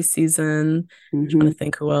Ari's season. I'm trying to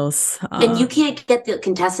think who else. And you can't get the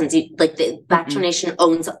contestants. Like the Bachelor Nation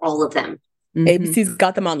owns all of them. ABC's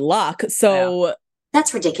got them on lock. So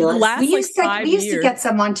that's ridiculous. We used to get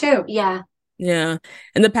someone too. Yeah. Yeah.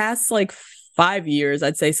 In the past, like 5 years,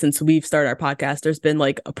 I'd say since we've started our podcast, there's been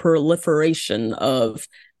like a proliferation of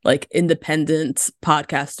like independent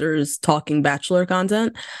podcasters talking Bachelor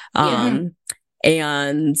content. And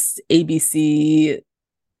ABC,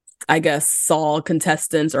 I guess, saw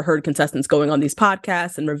contestants or heard contestants going on these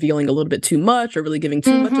podcasts and revealing a little bit too much or really giving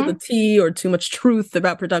too much of the tea or too much truth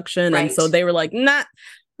about production. And so they were like, nah,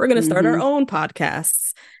 we're going to start our own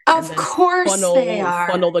podcasts. Of course they are.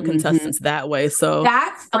 Funnel the contestants that way. So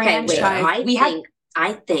that franchise,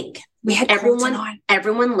 I think we had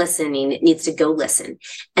everyone listening needs to go listen,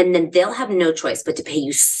 and then they'll have no choice but to pay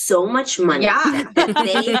you so much money that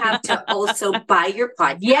they have to also buy your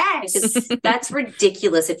podcast. Yes, because that's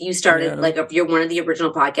ridiculous. If you started like if you're one of the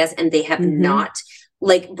original podcasts and they have not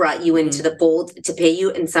like brought you into the fold to pay you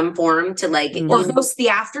in some form to like or host the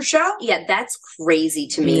after show. Yeah, that's crazy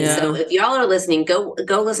to me. So if y'all are listening, go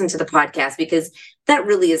listen to the podcast, because that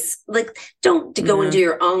really is like, don't go and do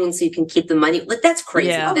your own so you can keep the money. Like that's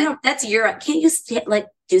crazy. That's your, can't you like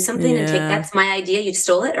do something and take, that's my idea, you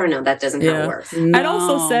stole it, or no, that doesn't how it works. I'd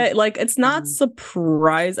also say like, it's not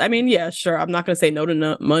surprise. I mean, yeah, sure. I'm not going to say no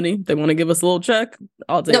to money. They want to give us a little check.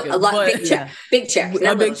 I'll take it. A lot, big check,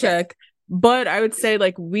 a big check. But I would say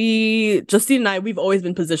like Justine and I, we've always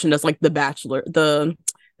been positioned as like the Bachelors,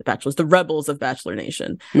 the rebels of Bachelor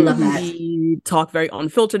Nation. Love that. We talk very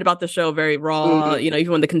unfiltered about the show, very raw.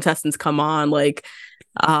 Even when the contestants come on, like,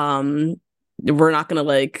 we're not gonna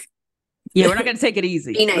like. Yeah, we're not going to take it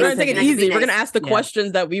easy. We're going to take it easy. We're going to ask the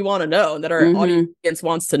questions that we want to know, that our audience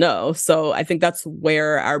wants to know. So I think that's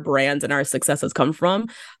where our brand and our success has come from,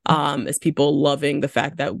 is people loving the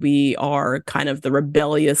fact that we are kind of the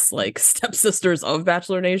rebellious, like, stepsisters of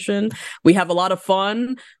Bachelor Nation. We have a lot of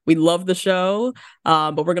fun. We love the show,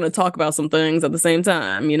 but we're going to talk about some things at the same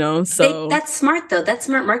time, So that's smart, though. That's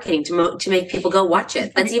smart marketing to make people go watch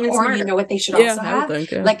it. That's even smarter. You know what they should also have?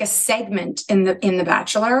 Like a segment in the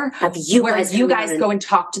Bachelor. Have you where you guys go and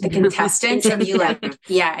talk to the contestants and you like,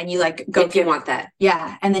 and you like go if you want that.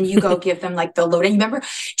 Yeah. And then you go give them like the lowdown. Do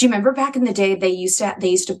you remember back in the day, they used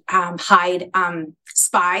to hide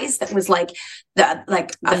spies that was like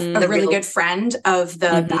the really good friend of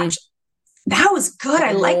the Bachelor. That was good.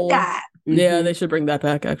 I like that. Yeah, they should bring that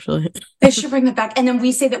back, actually. They should bring that back. And then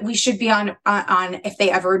we say that we should be on if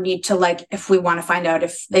they ever need to, like, if we want to find out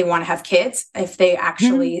if they want to have kids, if they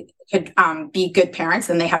actually could be good parents,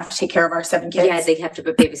 then they have to take care of our 7 kids. Yeah, they have to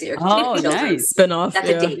babysit your children. Nice. Spin off. That's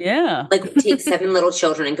a date. Yeah. Like take 7 little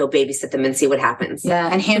children and go babysit them and see what happens. Yeah,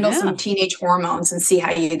 and handle some teenage hormones and see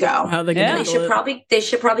how you go. How they can They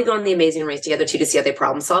should probably go on The Amazing Race together too, to see how they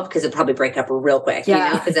problem solve, because it'll probably break up real quick. You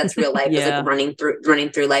know, because that's real life. It's like running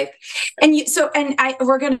through life. And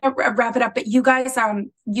we're gonna wrap it up. But you guys,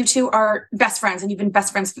 you two are best friends, and you've been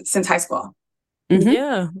best friends since high school. Mm-hmm.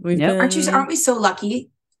 Yeah, we've been... aren't we so lucky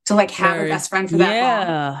to like have a best friend for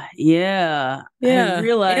that long? Yeah. I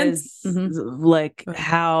realize like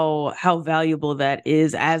how valuable that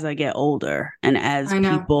is as I get older, and as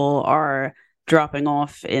people are dropping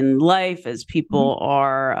off in life, as people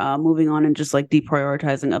are moving on and just like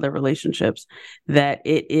deprioritizing other relationships, that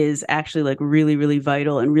it is actually like really, really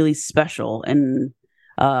vital and really special, and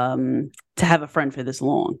to have a friend for this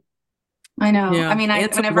long. I know. Yeah. I mean,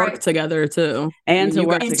 to work together too, and to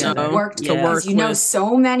work together. You know,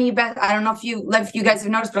 so many I don't know if you guys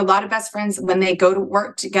have noticed, but a lot of best friends, when they go to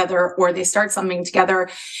work together or they start something together,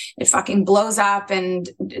 it fucking blows up and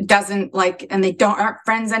doesn't and they aren't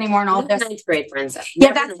friends anymore and all this. 9th grade friends.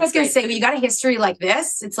 Yeah, that's what I was gonna say. When you got a history like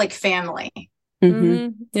this, it's like family.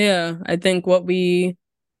 Mm-hmm. Yeah, I think what we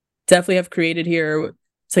definitely have created here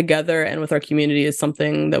together and with our community is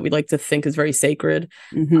something that we like to think is very sacred.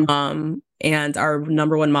 And our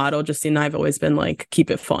number one motto, Justine and I, have always been like, keep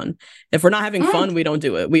it fun. If we're not having fun, we don't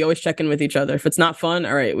do it. We always check in with each other. If it's not fun,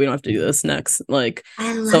 all right, we don't have to do this next. Like,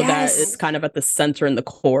 that is kind of at the center and the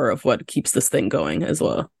core of what keeps this thing going as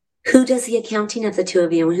well. Who does the accounting of the two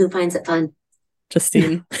of you, and who finds it fun?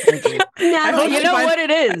 Justine. You know what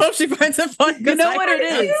it is. I hope she finds it fun. You know what it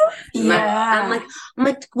is. Yeah. I'm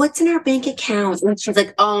like, what's in our bank account? And she's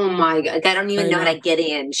like, oh my God, I don't even know how to get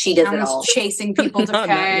in. She does it all. Chasing people to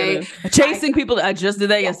pay. I just did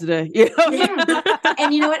that yesterday.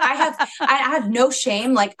 And you know what? I have no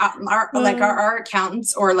shame. Like our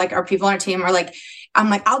accountants or like our people on our team are like, I'm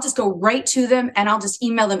like, I'll just go right to them and I'll just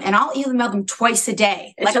email them, and I'll email them twice a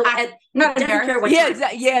day. Like, so I'm not embarrassed.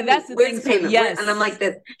 Exactly. Yeah, that's the thing. Payment? Yes. And I'm like,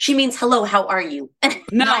 this. She means, hello, how are you?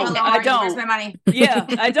 No, I don't. Where's my money? Yeah,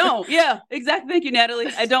 I don't. Yeah, exactly. Thank you, Natalie.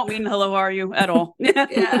 I don't mean hello, how are you at all.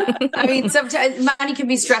 Yeah. I mean, sometimes money can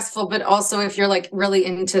be stressful, but also if you're like really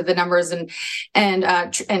into the numbers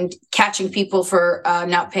and catching people for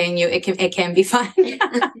not paying you, it can be fun.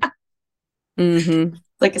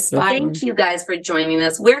 Like a spy. Thank you guys for joining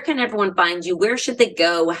us. Where can everyone find you? Where should they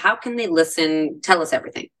go? How can they listen? Tell us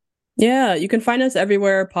everything. Yeah, you can find us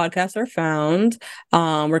everywhere podcasts are found.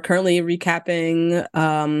 We're currently recapping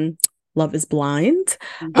Love is Blind.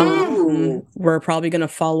 We're probably going to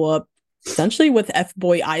follow up essentially with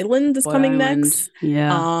F-Boy Island is coming next.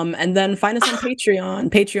 Yeah. And then find us on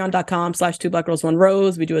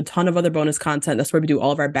patreon.com/2blackgirls1rose. We do a ton of other bonus content. That's where we do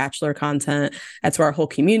all of our Bachelor content. That's where our whole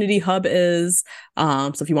community hub is.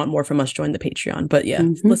 So if you want more from us, join the Patreon. But yeah,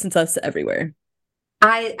 listen to us everywhere.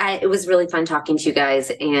 It was really fun talking to you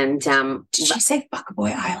guys. And did she say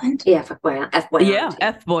Fuckboy Island? Yeah, Fuckboy Island. F-Boy Island. Yeah,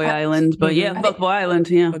 F-Boy Island. But yeah, Fuckboy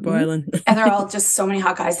Island. Yeah. Fuckboy Island. And they're all just so many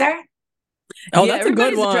hot guys there. Oh, yeah, that's a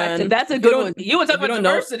good one. Attractive. That's a good one. You want to talk about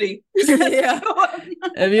diversity? Yeah.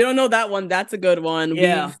 If you don't know that one, that's a good one.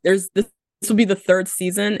 Yeah. This will be the 3rd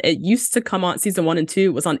season. It used to come on season 1 and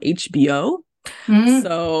 2 was on HBO.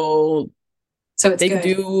 So they can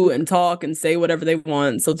do and talk and say whatever they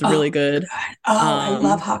want. So it's really good. I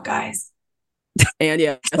love hot guys. And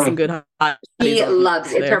yeah, some good hot. He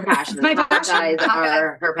loves it. It's her passion. My passion. Guys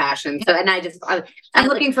are her passion. So, and I'm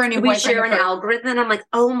looking for a new boyfriend. We share an algorithm. I'm like,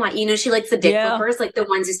 oh my, she likes the dick flippers, like the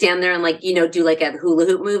ones who stand there and like, do like a hula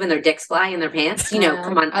hoop move and their dicks fly in their pants.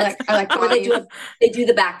 Come on. I like or they do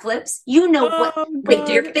the backflips. What? Wait,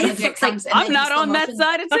 your face looks like. I'm not on that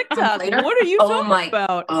side of TikTok. What are you talking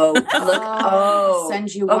about? Oh, look. I'll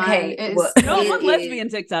send you one. Okay. No, I'm on lesbian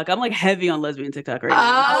TikTok. I'm like heavy on lesbian TikTok right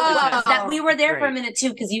now. That we were there for a minute too,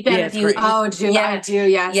 because you've got a few. I do. Yes.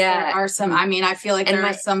 Yeah. There are some. I mean, I feel like there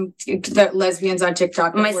are some lesbians on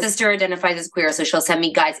TikTok. My sister identifies as queer, so she'll send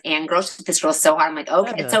me guys and girls. This girl's so hot. I'm like,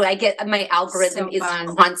 okay. So I get my algorithm is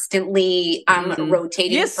constantly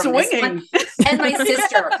rotating from swinging. This one. And my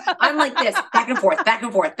sister, I'm like this, back and forth.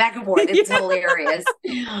 It's hilarious.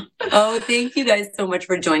 Oh, thank you guys so much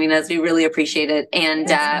for joining us. We really appreciate it.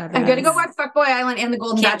 And I'm gonna go watch Fuckboy Island and The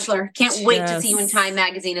Golden Bachelor. Can't wait to see you in Time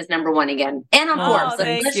Magazine as #1 again, and on Forbes.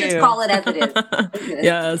 Let's just call it as it is.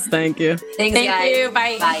 Yes, thank you. Thanks, guys. Thank you.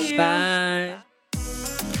 Bye. Bye. Bye.